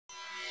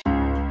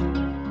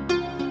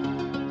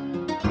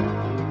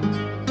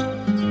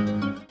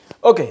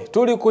Okay,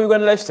 tuli ku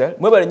Uganda Lifestyle.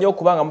 Mwebale nnyo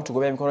kubanga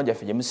mutugobya emikono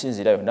gyaffe gye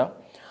musinzira yonna.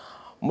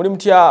 Muli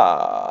mutya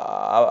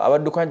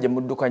abaddukanya gye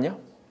muddukanya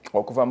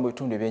okuva mu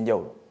bitundu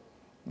ebyenjawulo.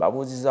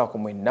 Babuuzizaako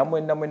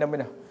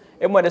mwena.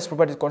 M&S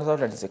Property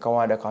Consultant ze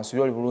Kawanda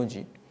kansuli oli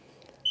bulungi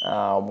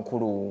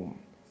omukulu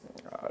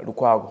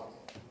Lukwago.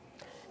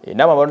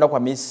 Nama balonda kwa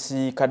Miss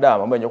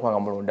Kadama mwenye kwanga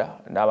mulonda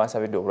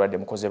n'abasabidde obulwadde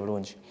mukoze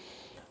bulungi.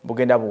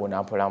 Bugenda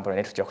buwona mpola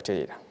ne tujja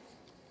kutereera.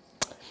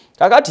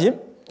 Kakati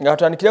nga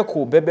tutandikire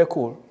ku Bebe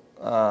Cool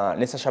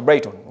ne Sasha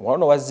Brighton.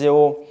 Wano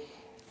wazzeewo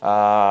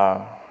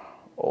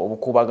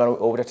obukubagano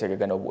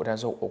obutategegana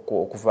obutanso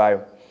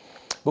okuvaayo.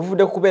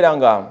 Buvudde kubeera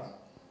nga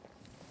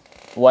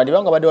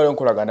wandibanga badde wali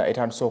nkolagana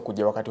etandise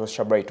okujja wakati wa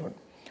Sasha Brighton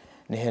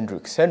ne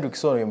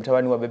Hendricks ono ye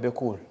mutabani wa Bebe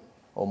Cool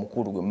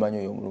omukulu gwe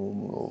mmanyi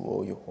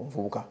oyo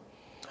omuvubuka.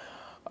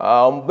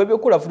 Bebe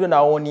Cool afudde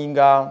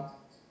n'awoninga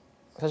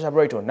Sasha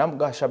Brighton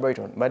namuga Sasha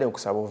Brighton badde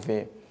okusaba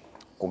ove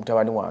ku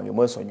mutabani wange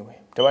mwesonyiwe.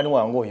 Mutabani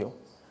wange oyo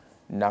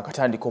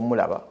nakatandika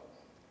omulaba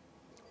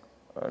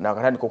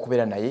nakatandika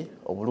okubeera naye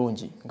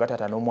obulungi nga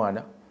taata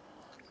n'omwana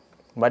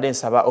mbadde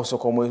nsaba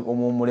osooka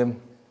omumulemu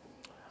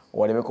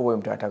walemeko bwe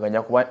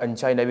mutaataganya kuba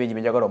nkyalina bingi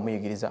bye njagala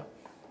omuyigiriza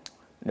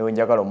newe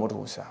njagala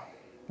omutuusa.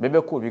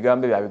 Bebe Cool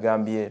bigambe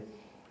byabigambye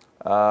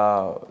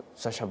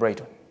Sasha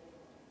Brighton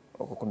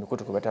okwo ku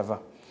mikutu kwe batava.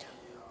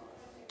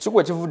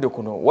 Kikwe kivudde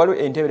kuno waliwo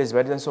entebere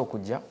zibadde nso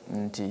okujja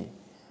nti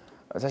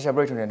Sasha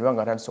Brighton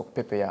yandibanga atandise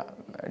okupepeya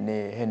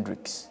ne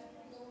Hendricks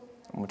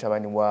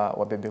mutabani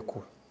wa Bebe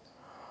Cool.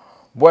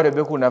 Bwa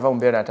Bebe Cool nava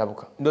mbeera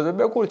natabuka. Ndo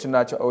Bebe Cool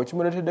kinacho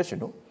okimuletedde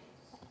kino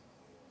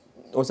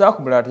osanga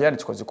kumulala teyandi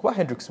kikoze kuba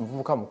Hendricks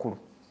muvubuka mukulu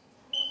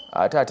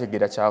ate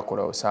ategeera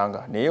kyakola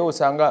osanga naye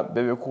osanga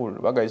Bebe Cool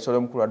bagayisole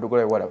mukulu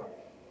adogola ewalaba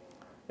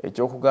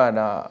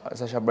ekyokugaana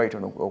Sasha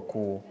Brighton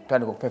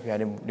okutandika okupepeya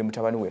ne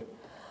mutabani we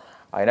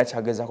alina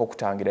kyagezaako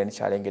okutangira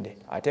nekyalengedde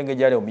ate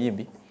ng'egyali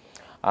omuyimbi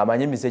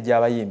amanyi emize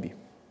gy'abayimbi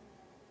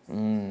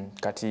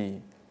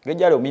kati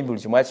ng'egyali omuyimbi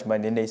buli kimu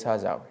akimanyi n'enneeyisa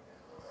zaabwe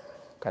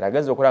kati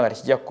agenza okola nga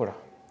tekijja kukola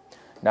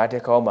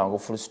n'ateekawo mangu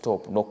full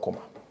stop n'okukoma.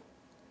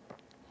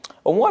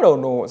 Omuwala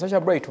ono Sasha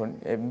Brighton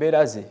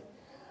embeera ze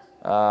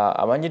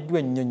amanyiddwa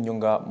ennyo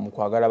nga mu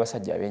kwagala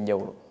abasajja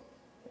ab'enjawulo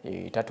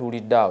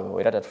tatuulidde awo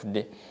era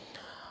tatudde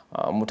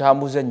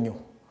mutambuze ennyo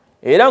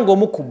era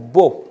ng'omu ku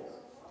bo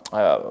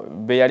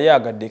be yali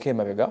agaddeko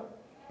emabega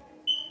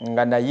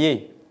nga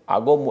naye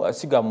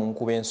asiga mu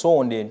nkuba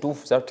ensonda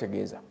entuufu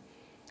zatutegeeza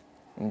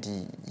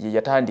nti ye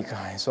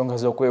yatandika ensonga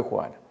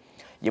z'okwekwana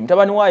ye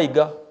mutabani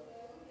wayiga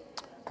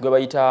gwe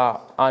bayita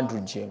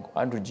Andrew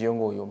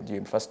Jengo oyo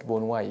ye first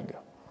born wayiga.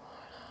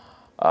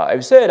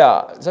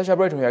 Ebiseera Sasha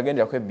Brighton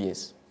yagendera ku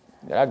EBS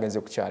yali agenze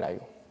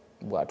kukyalayo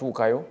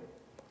bw'atuukayo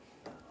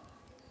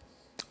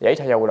yali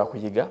tayawula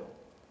kuyiga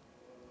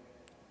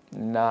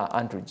na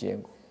Andrew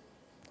Jengo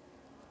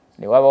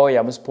ne wabawo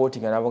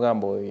yamusportinga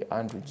n'abagamba oyo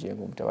Andrew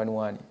Jengo mutabani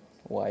wani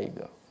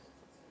wayiga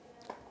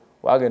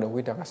wagenda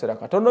okuyita akaseera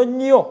katono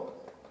nnyo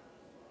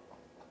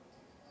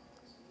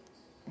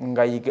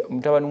nga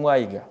mutabani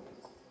wayiga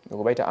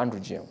gwe bayita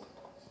Andrew Jengo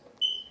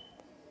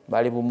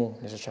bali bumu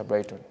ne Sasha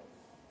Brighton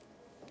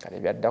kale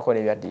byaddako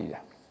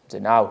nebyaddirira nze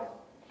naawe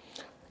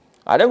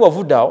ate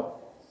ng'ovudde awo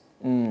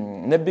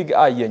ne Big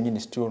Eye yennyini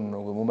still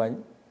nno gwe mumanyi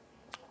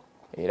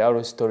era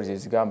olwo stories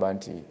ezigamba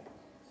nti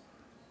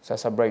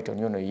Sasha Brighton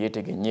yono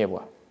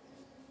yeetegenyebwa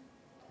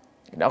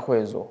ennaku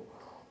ezo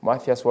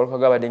Mathias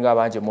Walker abadde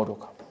ng'abanja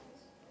emmotoka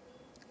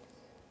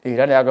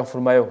era naye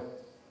agafulumayo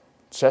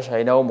Sasha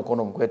alinawo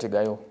omukono mu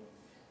kwetegayo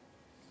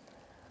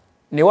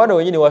ne wano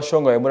wenyini wa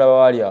Shonga wemulaba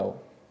waali awo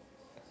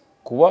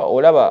kuba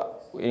olaba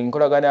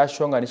enkolagana ya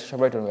Shonga ne Sasha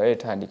Brighton yali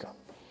etandika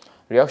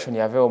reaction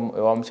yava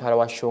ewa mukyala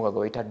wa Shonga gwe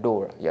bayita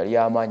Dora yali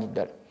y'amaanyi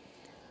ddala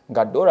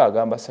nga Dora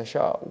agamba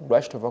Sasha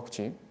lwaki tova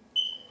kuki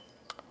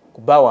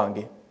kuba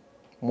wange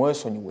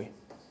mwesonyiwe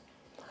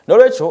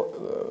n'olwekyo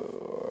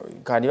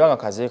kandibanga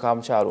kaze ka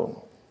mukyala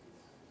ono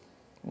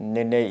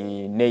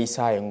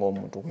neeyisaayo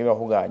ng'omuntu kuyimba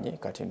kuganye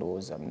kati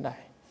ndowooza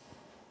munaye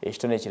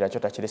ekitone ekirala kyo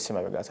takirese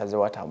mabega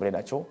asazeewo atambule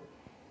nakyo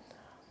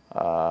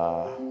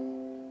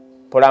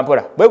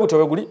mpola bwe gutyo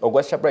bwe guli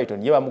ogwa Sasha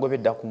Brighton ye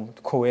bamugobedda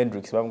ku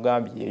Hendricks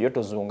bamugambye eyo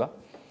tozunga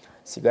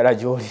sigala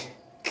gy'oli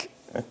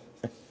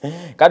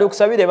kati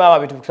okusabire maama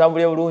bintu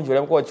tutambulye bulungi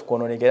olabako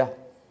kikononekera